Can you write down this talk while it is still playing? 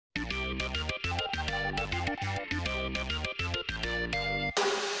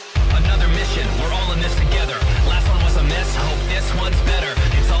this one's better.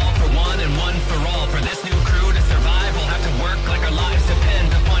 It's all for one and one for all. For this new crew to survive, we'll have to work like our lives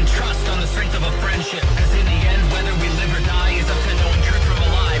depend upon trust on the strength of a friendship. Cause in the end, whether we live or die is up to knowing truth from a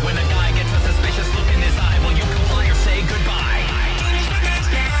lie. When a guy gets a suspicious look in his eye, will you comply or say goodbye?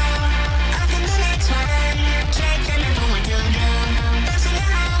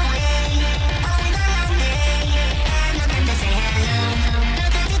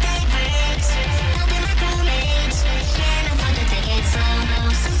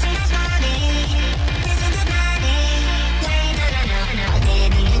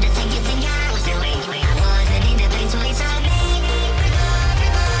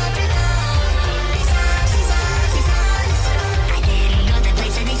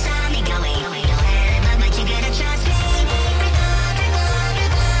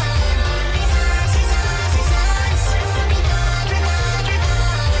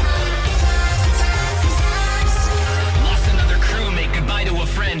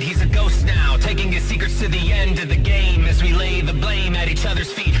 He's a ghost now, taking his secrets to the end of the game. As we lay the blame at each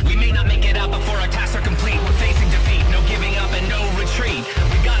other's feet, we may not make it out before our tasks are complete. We're facing defeat, no giving up and no retreat.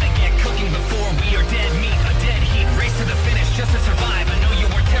 We gotta get cooking before we are dead meat. A dead heat, race to the finish just to survive. I know you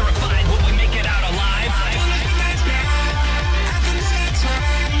were terrified, will we make it out alive?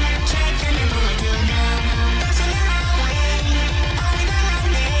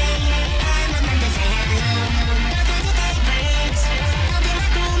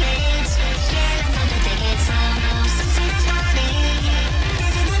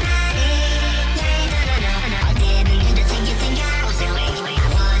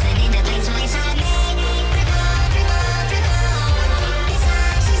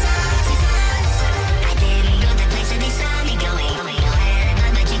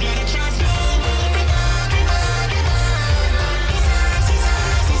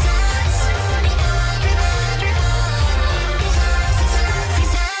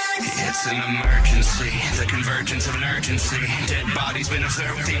 The convergence of an urgency. Dead bodies been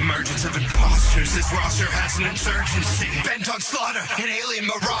observed with the emergence of imposters. This roster has an insurgency bent on slaughter, an alien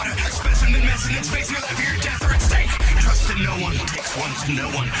marauder, a specimen missing in space. Your life, your death are at stake. Trust in no one, takes one to know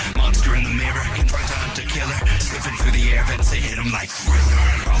one. Monster in the mirror, confront a hunter killer. Slipping through the air vents, they hit him like thriller.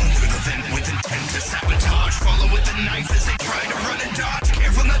 Crawling through the vent with intent to sabotage. Follow with the knife as they try to run and dodge.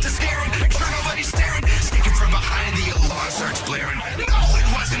 Careful not to scare him, make sure nobody's staring. Sneaking from behind, the alarm starts blaring. No, it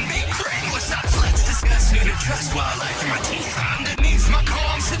wasn't me, brainless nuts. Let's discuss who to trust while I through my